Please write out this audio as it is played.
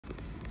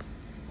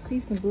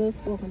Peace and bliss.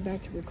 Welcome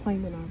back to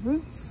Reclaiming Our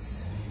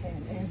Roots.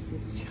 And as the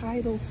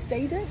title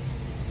stated,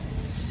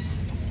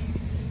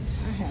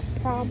 I have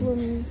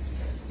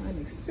problems.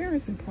 I'm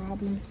experiencing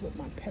problems with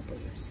my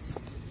peppers.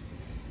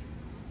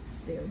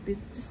 They're a bit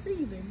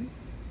deceiving.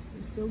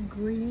 They're so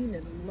green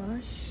and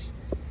lush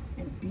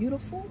and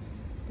beautiful,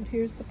 but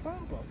here's the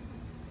problem.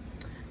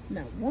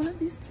 Now, one of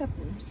these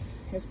peppers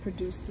has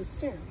produced the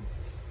stem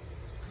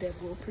that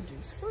will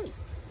produce fruit.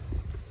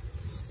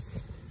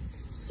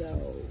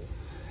 So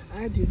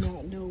I do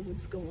not know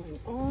what's going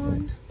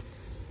on.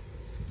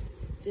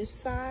 This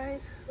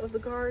side of the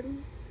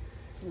garden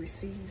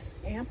receives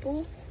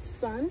ample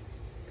sun,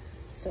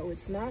 so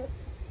it's not,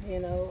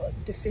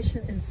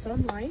 deficient in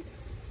sunlight.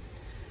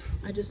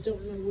 I just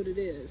don't know what it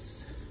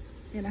is.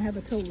 And I have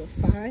a total of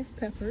 5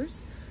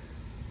 peppers,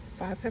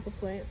 5 pepper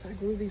plants. I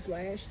grew these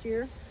last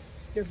year.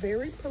 They're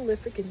very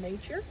prolific in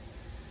nature,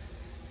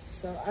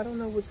 so I don't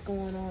know what's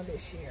going on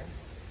this year.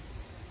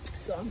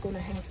 So I'm going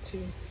to have to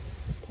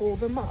pull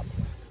them up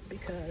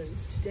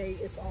because today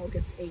is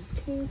August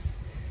 18th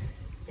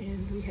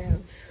and we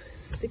have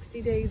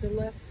 60 days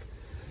left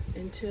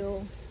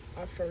until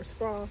our first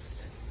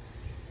frost,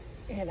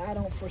 and I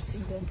don't foresee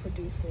them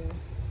producing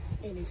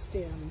any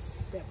stems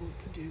that will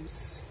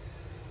produce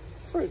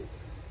fruit.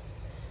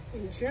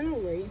 And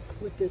generally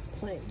with this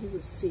plant you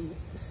would see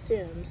the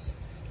stems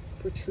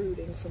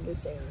protruding from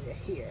this area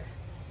here.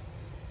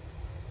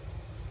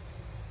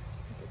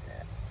 Look at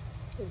that.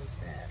 What is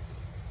that?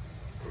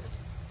 Oh,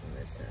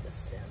 that's not a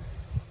stem.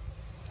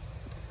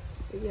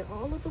 But yeah,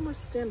 all of them are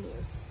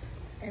stemless.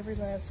 Every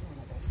last one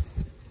of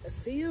them. A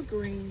sea of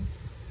green.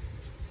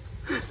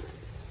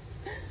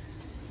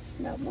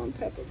 Not one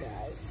pepper,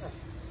 guys.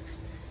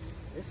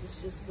 This is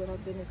just what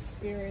I've been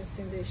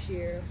experiencing this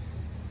year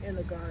in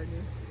the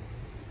garden.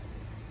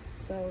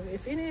 So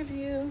if any of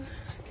you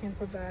can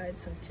provide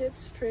some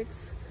tips,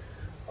 tricks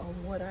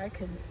on what I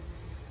can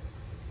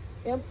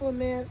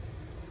implement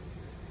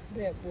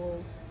that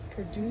will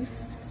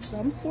produce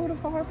some sort of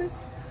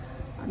harvest.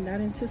 I'm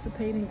not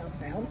anticipating a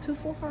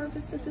bountiful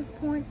harvest at this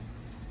point.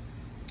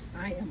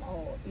 I am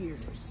all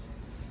ears.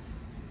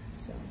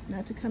 So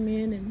not to come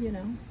in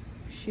and,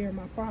 share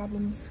my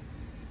problems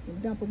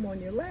and dump them on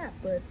your lap,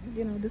 but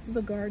this is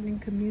a gardening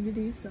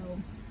community, so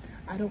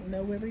I don't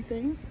know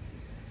everything.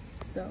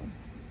 So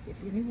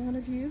if any one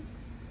of you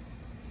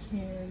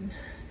can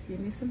give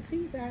me some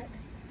feedback,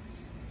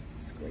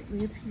 it's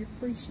greatly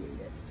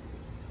appreciated.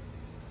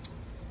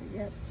 But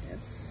yep,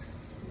 this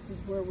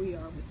is where we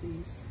are with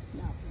these.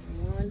 Not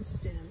one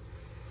stem.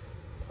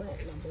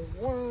 Plant number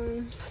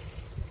 1,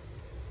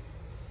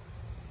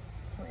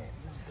 plant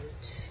number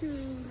 2,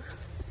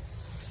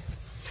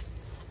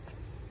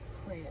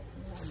 plant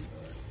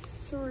number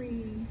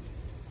 3,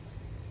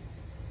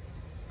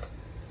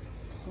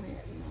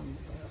 plant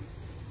number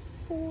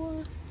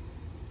 4,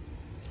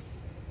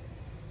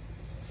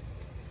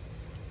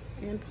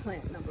 and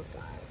plant number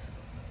 5.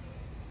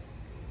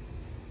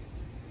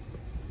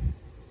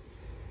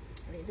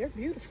 I mean, they're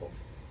beautiful,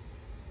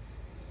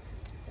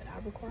 but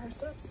I require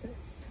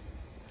substance.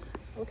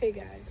 Okay,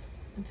 guys,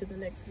 until the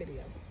next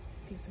video.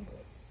 Peace and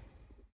bliss.